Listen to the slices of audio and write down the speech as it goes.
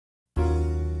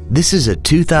This is a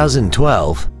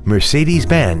 2012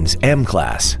 Mercedes-Benz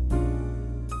M-Class.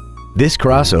 This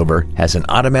crossover has an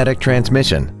automatic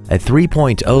transmission, a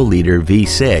 3.0-liter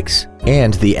V6,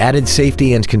 and the added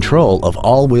safety and control of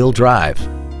all-wheel drive.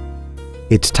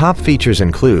 Its top features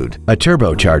include a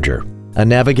turbocharger, a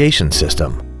navigation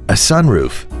system, a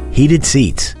sunroof, heated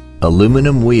seats,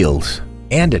 aluminum wheels,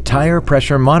 and a tire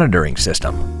pressure monitoring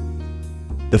system.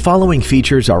 The following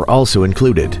features are also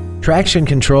included: traction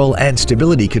control and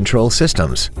stability control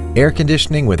systems, air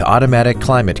conditioning with automatic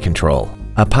climate control,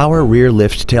 a power rear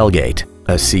lift tailgate,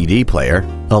 a CD player,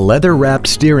 a leather-wrapped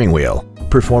steering wheel,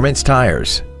 performance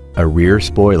tires, a rear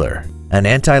spoiler, an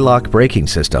anti-lock braking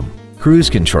system, cruise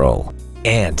control,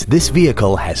 and this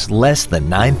vehicle has less than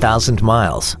 9,000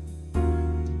 miles.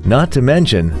 Not to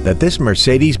mention that this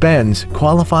Mercedes-Benz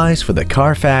qualifies for the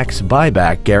Carfax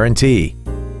buyback guarantee.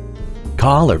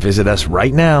 Call or visit us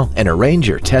right now and arrange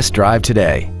your test drive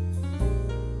today.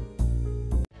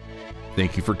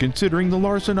 Thank you for considering the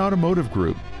Larson Automotive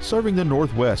Group, serving the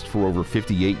Northwest for over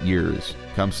 58 years.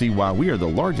 Come see why we are the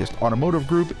largest automotive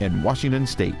group in Washington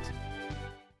State.